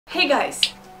Hey guys!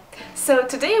 So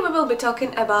today we will be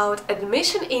talking about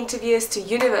admission interviews to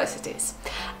universities.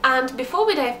 And before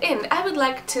we dive in, I would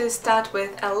like to start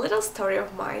with a little story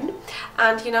of mine.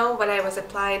 And you know, when I was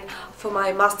applying for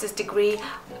my master's degree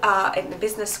in the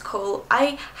business school,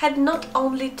 I had not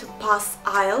only to pass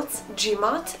IELTS,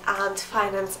 GMAT and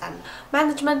finance and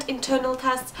management internal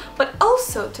tests, but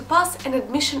also to pass an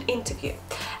admission interview.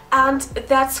 And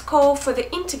that score for the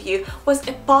interview was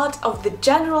a part of the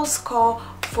general score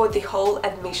for the whole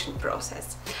admission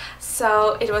process.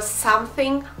 So it was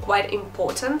something quite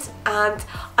important, and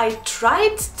I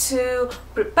tried to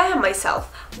prepare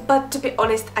myself, but to be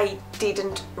honest, I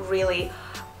didn't really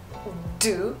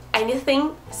do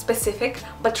anything specific.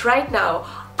 But right now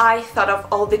I thought of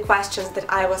all the questions that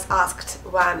I was asked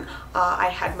when I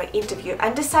had my interview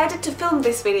and decided to film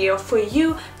this video for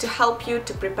you to help you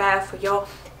to prepare for your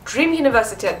dream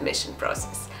university admission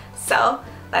process. So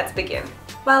let's begin.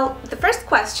 Well, the first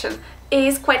question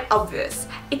is quite obvious.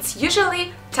 It's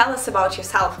usually tell us about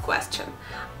yourself question.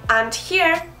 And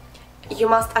here you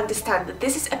must understand that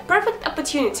this is a perfect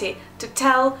opportunity to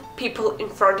tell people in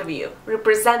front of you,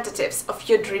 representatives of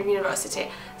your dream university,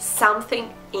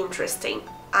 something interesting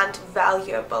and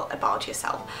valuable about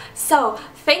yourself. So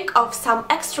think of some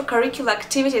extracurricular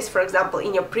activities, for example,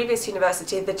 in your previous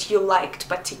university that you liked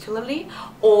particularly,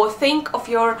 or think of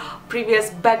your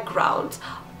previous background.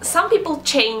 Some people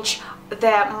change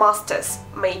their master's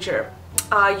major.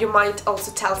 You might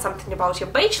also tell something about your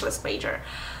bachelor's major.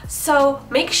 So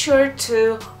make sure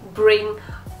to bring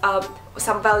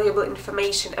some valuable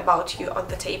information about you on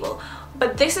the table.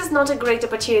 But this is not a great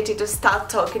opportunity to start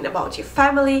talking about your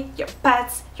family, your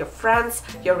pets, your friends,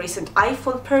 your recent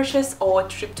iPhone purchase or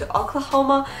trip to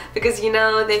Oklahoma, because you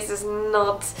know this is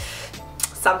not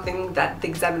something that the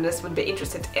examiners would be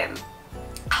interested in.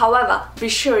 However, be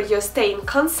sure you're staying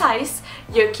concise,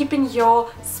 you're keeping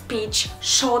your speech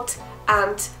short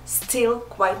and still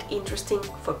quite interesting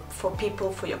for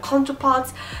people, for your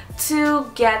counterparts,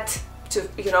 to get to,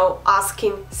 you know,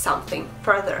 asking something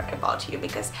further about you,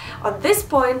 because on this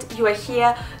point you are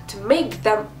here to make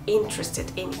them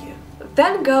interested in you.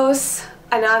 Then goes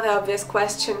another obvious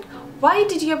question: why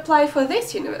did you apply for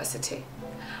this university?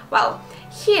 Well,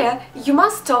 here you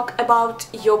must talk about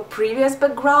your previous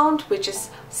background, which is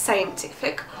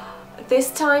scientific this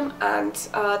time, and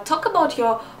talk about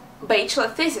your bachelor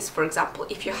thesis, for example,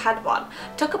 if you had one.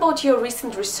 Talk about your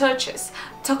recent researches.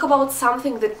 Talk about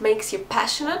something that makes you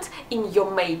passionate in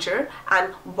your major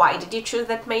and why did you choose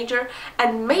that major,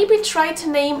 and maybe try to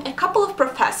name a couple of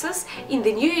professors in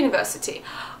the new university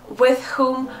with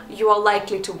whom you are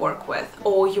likely to work with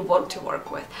or you want to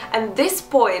work with. And this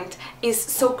point is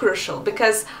so crucial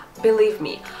because, believe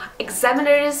me,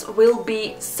 examiners will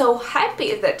be so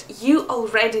happy that you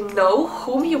already know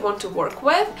whom you want to work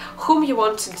with, whom you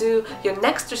want to do your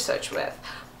next research with.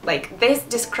 Like, this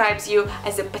describes you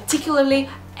as a particularly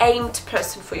aimed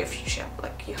person for your future.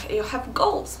 Like, you have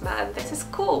goals, man, this is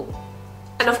cool.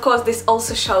 And of course, this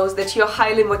also shows that you're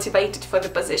highly motivated for the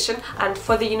position and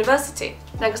for the university.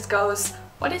 Next goes,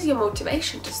 what is your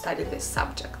motivation to study this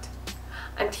subject?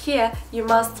 And here you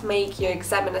must make your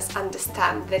examiners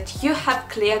understand that you have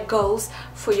clear goals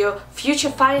for your future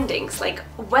findings, like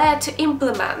where to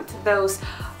implement those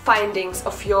findings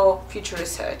of your future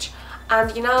research.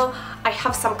 And you know, I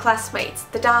have some classmates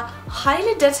that are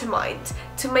highly determined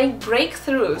to make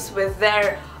breakthroughs with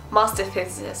their master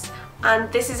thesis.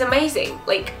 And this is amazing.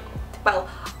 Like, well,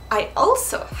 I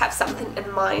also have something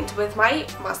in mind with my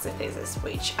master thesis,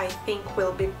 which I think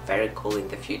will be very cool in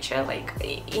the future. Like,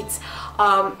 it's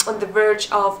on the verge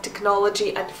of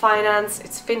technology and finance,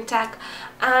 it's fintech,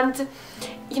 and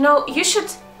you know, you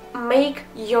should make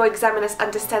your examiners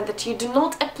understand that you do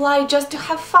not apply just to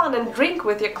have fun and drink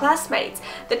with your classmates,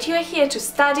 that you are here to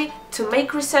study, to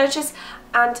make researches,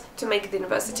 and to make the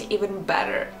university even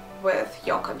better with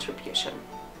your contribution.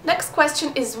 Next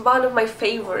question is one of my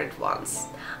favorite ones,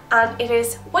 and it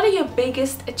is: what are your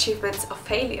biggest achievements or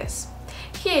failures?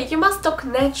 Here you must talk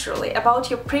naturally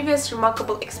about your previous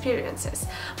remarkable experiences,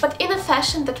 but in a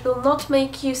fashion that will not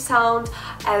make you sound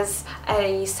as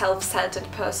a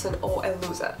self-centered person or a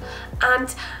loser.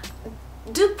 And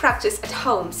do practice at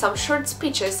home some short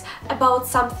speeches about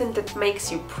something that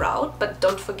makes you proud, but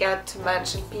don't forget to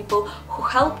mention people who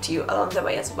helped you along the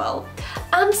way as well.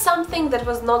 And something that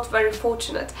was not very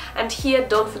fortunate, and here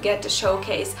don't forget to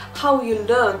showcase how you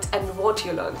learned and what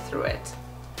you learned through it.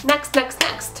 Next.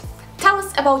 Tell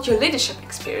us about your leadership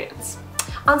experience.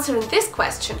 Answering this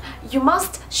question, you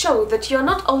must show that you're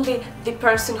not only the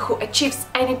person who achieves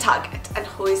any target and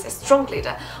who is a strong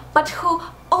leader, but who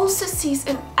also sees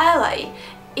an ally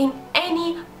in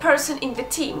any person in the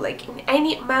team, like in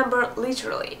any member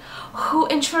literally, who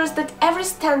ensures that every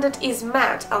standard is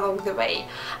met along the way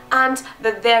and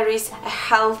that there is a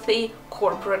healthy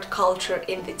corporate culture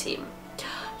in the team.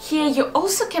 Here you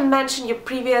also can mention your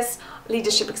previous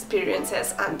leadership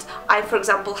experiences, and I, for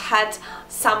example, had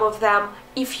some of them.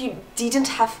 If you didn't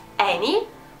have any,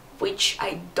 which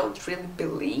I don't really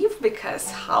believe, because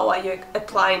how are you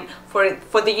applying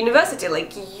for the university?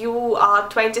 Like, you are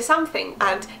 20-something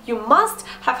and you must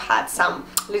have had some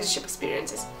leadership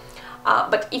experiences.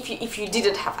 But if you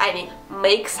didn't have any,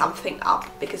 make something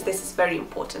up, because this is very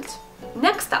important.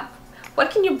 Next up,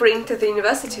 what can you bring to the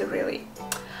university really?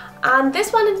 And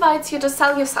this one invites you to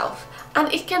sell yourself.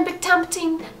 And it can be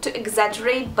tempting to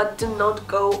exaggerate, but do not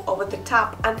go over the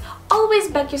top, and always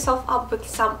back yourself up with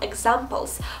some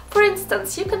examples. For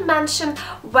instance, you can mention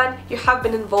when you have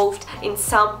been involved in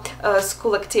some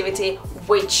school activity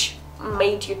which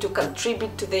made you to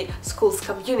contribute to the school's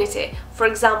community. For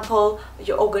example,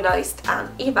 you organized an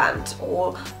event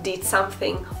or did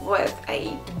something with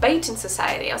a debating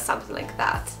society or something like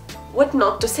that. What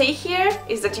not to say here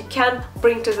is that you can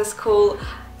bring to the school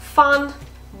fun,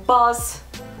 buzz,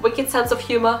 wicked sense of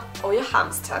humor, or your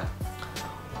hamster.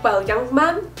 Well, young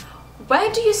man,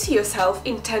 where do you see yourself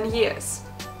in 10 years?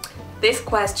 This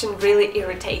question really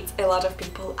irritates a lot of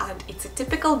people, and it's a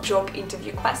typical job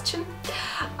interview question.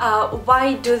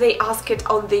 Why do they ask it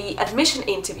on the admission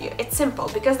interview? It's simple,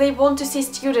 because they want to see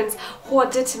students who are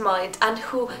determined and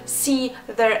who see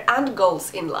their end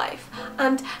goals in life.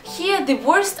 And here the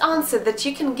worst answer that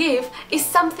you can give is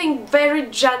something very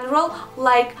general,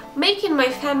 like making my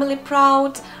family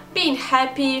proud, being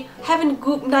happy, having a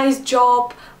good, nice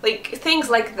job, like things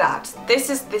like that. This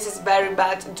is very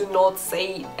bad. Do not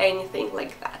say anything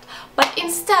like that. But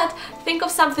instead, think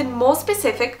of something more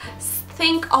specific.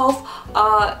 Think of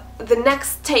the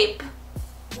next step.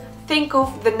 Think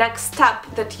of the next step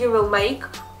that you will make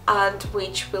and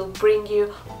which will bring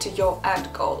you to your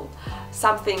end goal.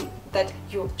 Something that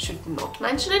you should not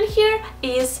mention in here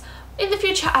is, in the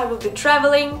future I will be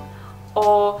traveling,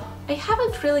 or I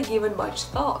haven't really given much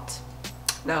thought.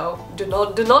 No, do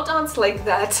not answer like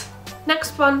that.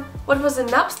 Next one, what was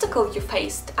an obstacle you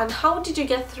faced and how did you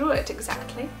get through it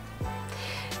exactly?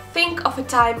 Think of a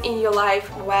time in your life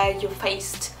where you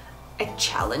faced a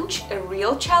challenge, a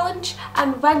real challenge,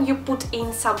 and when you put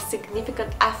in some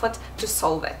significant effort to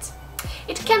solve it.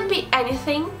 It can be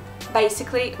anything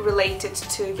basically related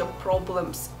to your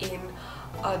problems in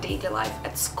daily life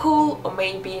at school, or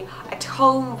maybe at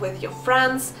home with your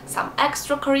friends, some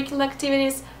extracurricular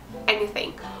activities,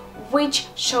 anything, which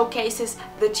showcases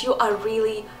that you are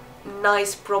really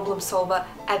nice problem solver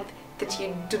and that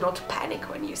you do not panic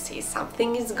when you see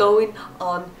something is going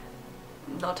on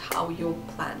not how you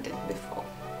planned it before.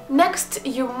 Next,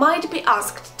 you might be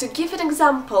asked to give an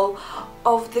example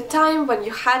of the time when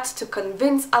you had to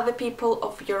convince other people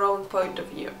of your own point of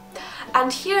view.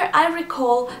 And here I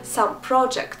recall some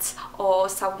projects or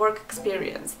some work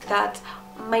experience that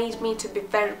made me to be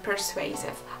very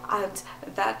persuasive and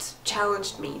that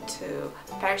challenged me to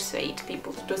persuade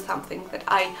people to do something that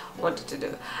I wanted to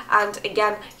do. And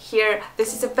again, here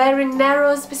this is a very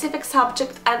narrow specific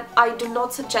subject and I do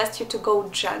not suggest you to go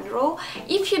general.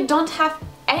 If you don't have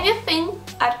anything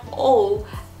at all,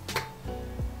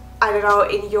 I don't know,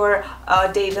 in your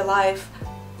daily life,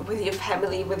 with your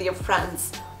family, with your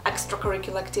friends,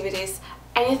 extracurricular activities,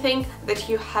 anything that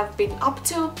you have been up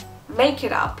to, make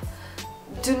it up.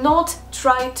 Do not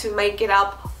try to make it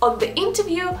up on the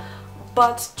interview,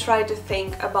 but try to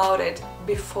think about it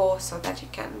before so that you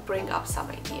can bring up some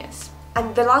ideas.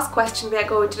 And the last question we are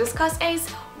going to discuss is,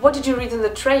 what did you read in the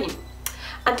train?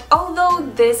 And although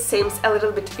this seems a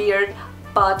little bit weird,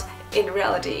 but in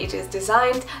reality it is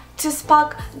designed to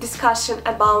spark discussion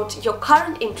about your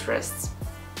current interests,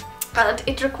 and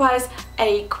it requires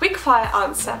a quick-fire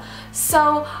answer.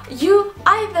 So you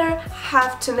either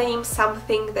have to name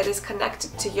something that is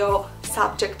connected to your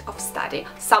subject of study,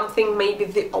 something maybe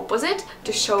the opposite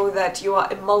to show that you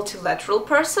are a multilateral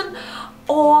person,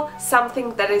 or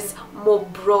something that is more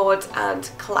broad and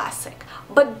classic.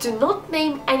 But do not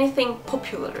name anything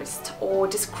popularist or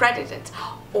discredited,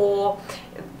 or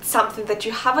something that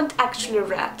you haven't actually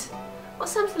read, or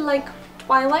something like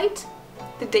Twilight,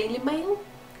 the Daily Mail,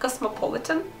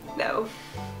 Cosmopolitan. No.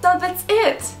 So that's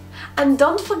it. And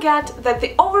don't forget that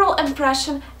the overall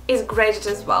impression is graded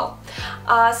as well.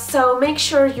 So make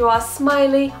sure you are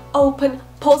smiley, open,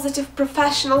 positive,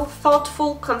 professional,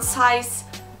 thoughtful, concise,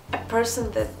 a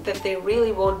person that they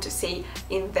really want to see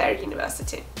in their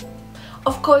university.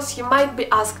 Of course, you might be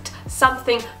asked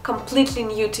something completely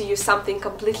new to you, something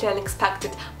completely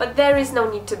unexpected, but there is no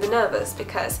need to be nervous,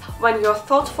 because when you're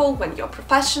thoughtful, when you're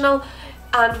professional,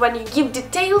 and when you give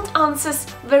detailed answers,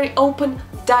 very open,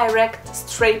 direct,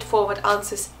 straightforward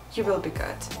answers, you will be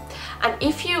good. And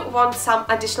if you want some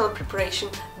additional preparation,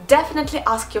 definitely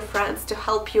ask your friends to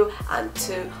help you and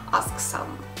to ask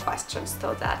some questions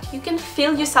so that you can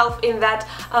feel yourself in that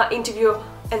interview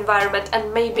environment,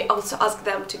 and maybe also ask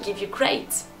them to give you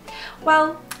grades.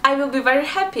 Well, I will be very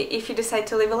happy if you decide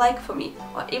to leave a like for me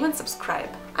or even subscribe.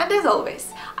 And as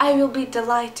always, I will be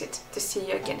delighted to see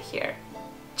you again here.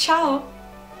 Ciao!